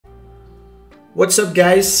What's up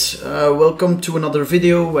guys, welcome to another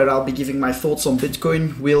video where I'll be giving my thoughts on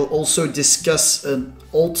Bitcoin. We'll also discuss an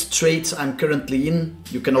alt trade I'm currently in.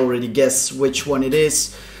 You can already guess which one it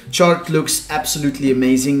is. Chart looks absolutely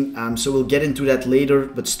amazing, so we'll get into that later,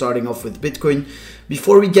 but starting off with Bitcoin.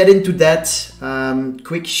 Before we get into that,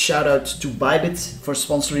 quick shout out to Bybit for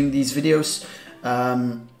sponsoring these videos.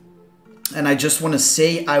 And I just want to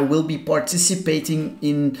say I will be participating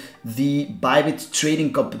in the Bybit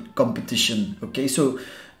trading competition. Okay, so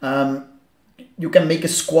you can make a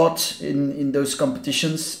squad in those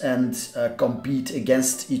competitions and compete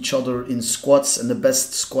against each other in squads, and the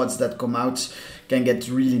best squads that come out can get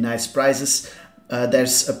really nice prizes.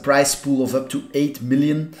 There's a prize pool of up to 8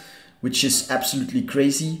 million, which is absolutely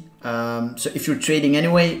crazy. So if you're trading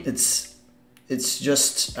anyway, it's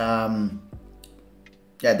just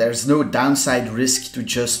yeah, there's no downside risk to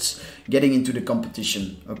just getting into the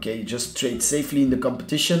competition. Okay, just trade safely in the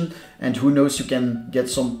competition, and who knows, you can get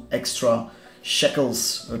some extra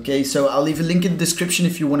shekels. Okay, so I'll leave a link in the description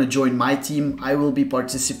if you want to join my team. I will be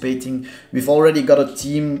participating. We've already got a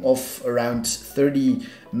team of around 30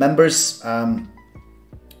 members.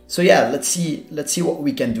 So yeah, let's see what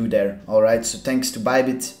we can do there. All right, so thanks to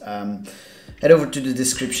Bybit. Head over to the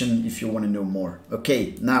description if you want to know more.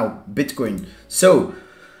 Okay, now Bitcoin. So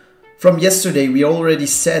from yesterday, we already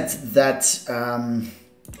said that,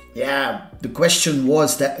 yeah, the question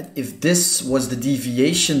was that if this was the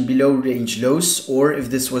deviation below range lows or if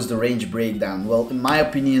this was the range breakdown. Well, in my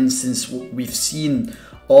opinion, since we've seen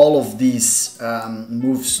all of these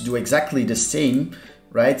moves do exactly the same,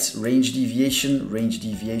 right? Range deviation,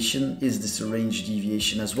 is this a range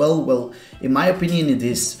deviation as well? Well, in my opinion, it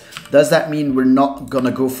is. Does that mean we're not gonna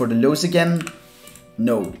go for the lows again?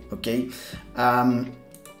 No, okay.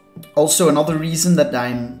 Also, another reason that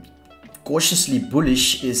I'm cautiously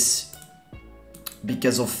bullish is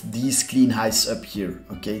because of these clean highs up here.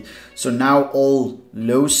 Okay, so now all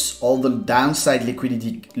lows, all the downside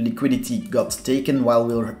liquidity got taken while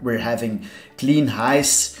we're having clean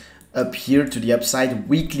highs up here to the upside,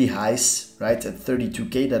 weekly highs, right, at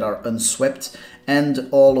 32k that are unswept, and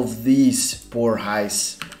all of these poor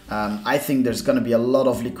highs. I think there's gonna be a lot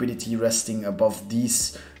of liquidity resting above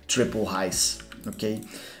these triple highs. Okay.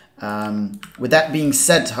 With that being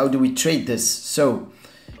said, how do we trade this? So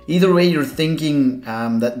either way you're thinking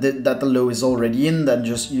that the low is already in, then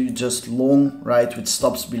you just long, right, with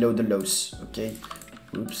stops below the lows. Okay,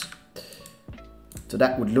 oops. So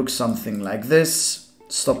that would look something like this: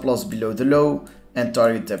 stop loss below the low and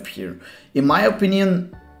target up here. In my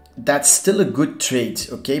opinion, that's still a good trade,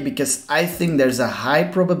 okay, because I think there's a high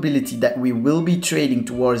probability that we will be trading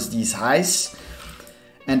towards these highs,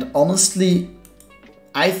 and honestly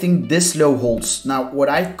I think this low holds. Now, what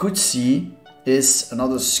I could see is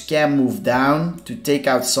another scam move down to take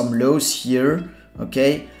out some lows here,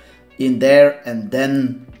 okay, in there, and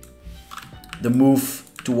then the move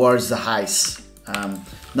towards the highs.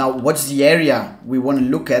 Now, what's the area we want to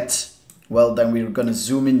look at? Well, then we're going to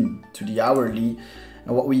zoom in to the hourly,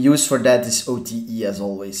 and what we use for that is OTE as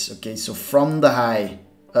always. Okay, so from the high,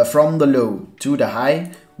 from the low to the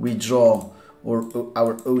high, we draw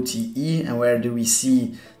our OTE, and where do we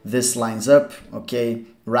see this lines up? Okay,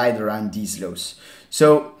 right around these lows.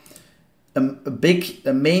 So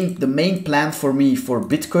the main plan for me for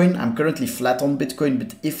Bitcoin, I'm currently flat on Bitcoin,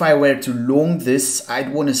 but if I were to long this,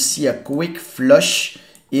 I'd want to see a quick flush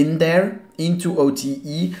in there into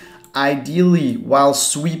OTE, ideally while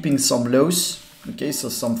sweeping some lows. Okay, so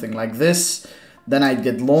something like this, then I'd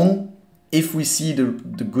get long if we see the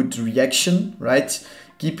good reaction, right?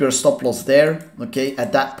 Keep your stop loss there. Okay,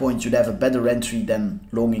 at that point you'd have a better entry than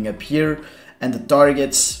longing up here, and the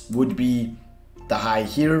targets would be the high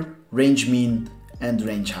here, range mean and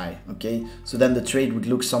range high. Okay, so then the trade would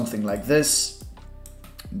look something like this,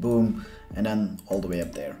 boom, and then all the way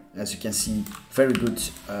up there. As you can see, very good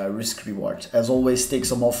risk reward. As always, take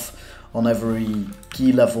some off on every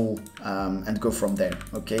key level and go from there.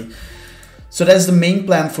 Okay, so that's the main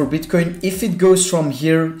plan for Bitcoin. If it goes from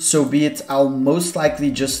here, so be it. I'll most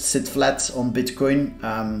likely just sit flat on Bitcoin.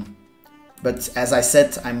 But as I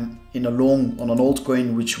said, I'm in a long on an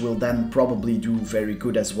altcoin, which will then probably do very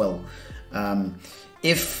good as well.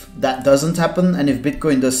 If that doesn't happen, and if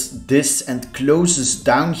Bitcoin does this and closes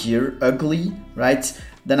down here ugly, right,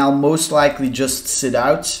 then I'll most likely just sit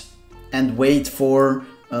out and wait for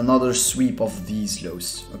another sweep of these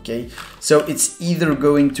lows. Okay, so it's either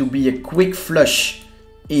going to be a quick flush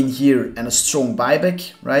in here and a strong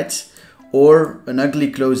buyback, right, or an ugly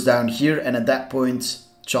close down here, and at that point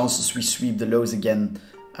chances we sweep the lows again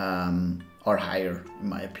are higher in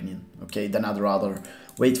my opinion. Okay, then I'd rather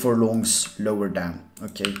wait for longs lower down.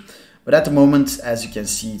 Okay, but at the moment, as you can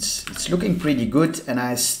see, it's looking pretty good, and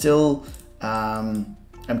I still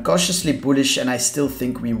I'm cautiously bullish, and I still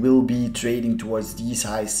think we will be trading towards these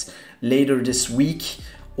highs later this week,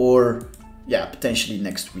 or yeah, potentially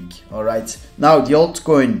next week. All right, now the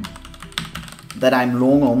altcoin that I'm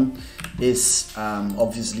long on is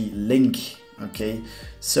obviously Link. Okay,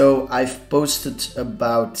 so I've posted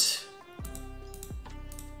about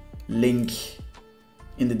Link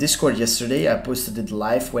in the Discord yesterday. I posted it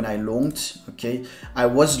live when I longed. Okay, I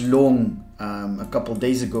was long a couple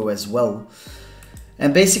days ago as well,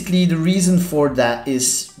 and basically the reason for that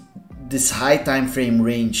is this high time frame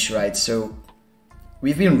range, right? So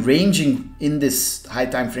we've been ranging in this high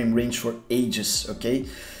time frame range for ages. Okay,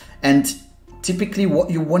 and typically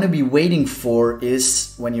what you want to be waiting for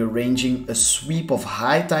is, when you're ranging, a sweep of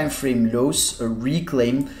high time frame lows, a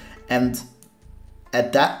reclaim, and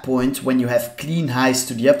at that point, when you have clean highs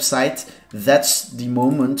to the upside, that's the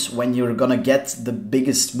moment when you're gonna get the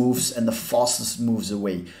biggest moves and the fastest moves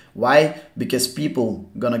away. Why? Because people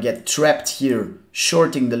gonna get trapped here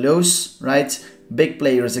shorting the lows, right? Big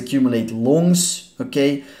players accumulate longs,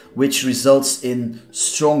 okay, which results in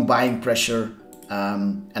strong buying pressure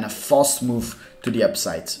and a fast move to the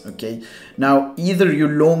upside. Okay, now either you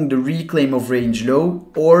long the reclaim of range low,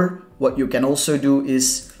 or what you can also do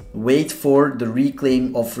is wait for the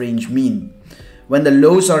reclaim of range mean. When the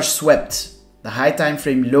lows are swept, the high time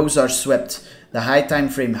frame lows are swept, the high time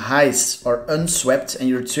frame highs are unswept, and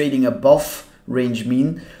you're trading above range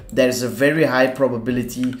mean, there's a very high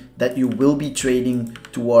probability that you will be trading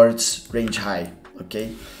towards range high.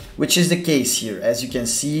 Okay, which is the case here. As you can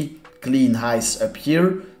see, clean highs up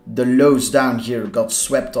here, the lows down here got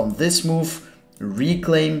swept on this move,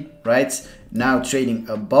 reclaim, right? Now trading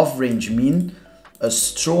above range mean, a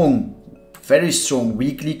strong, very strong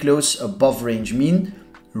weekly close above range mean,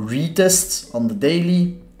 retest on the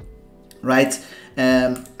daily, right?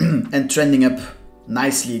 And trending up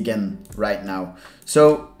nicely again right now.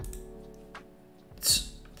 So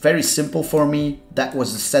it's very simple for me. That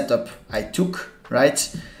was the setup I took,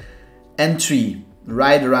 right? Entry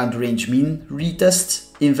right around range mean, retest.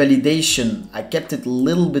 Invalidation, I kept it a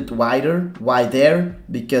little bit wider. Why there?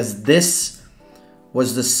 Because this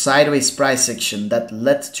was the sideways price action that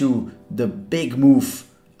led to the big move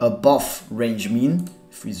above range mean.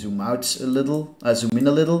 If we zoom out a little, zoom in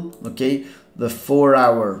a little, okay, the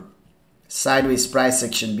 4-hour sideways price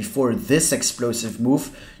action before this explosive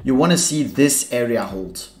move, you want to see this area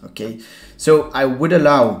hold. Okay, so I would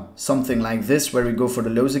allow something like this where we go for the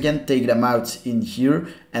lows again, take them out in here,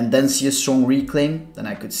 and then see a strong reclaim. Then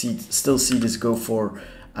I could still see this go for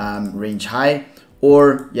range high,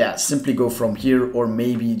 or yeah, simply go from here, or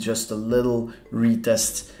maybe just a little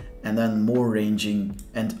retest and then more ranging,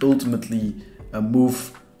 and ultimately a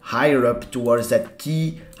move higher up towards that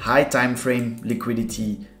key high time frame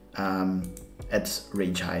liquidity at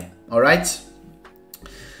range high. All right,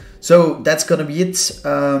 so that's gonna be it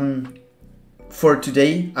for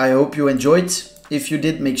today. I hope you enjoyed. If you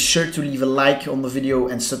did, make sure to leave a like on the video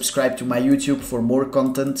and subscribe to my YouTube for more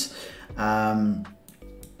content.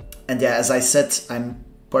 And yeah, as I said, I'm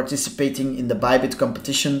participating in the Bybit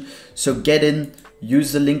competition, so get in,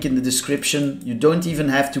 use the link in the description. You don't even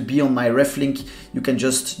have to be on my ref link. You can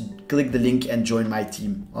just click the link and join my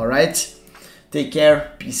team. All right, take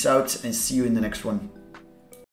care, peace out, and see you in the next one.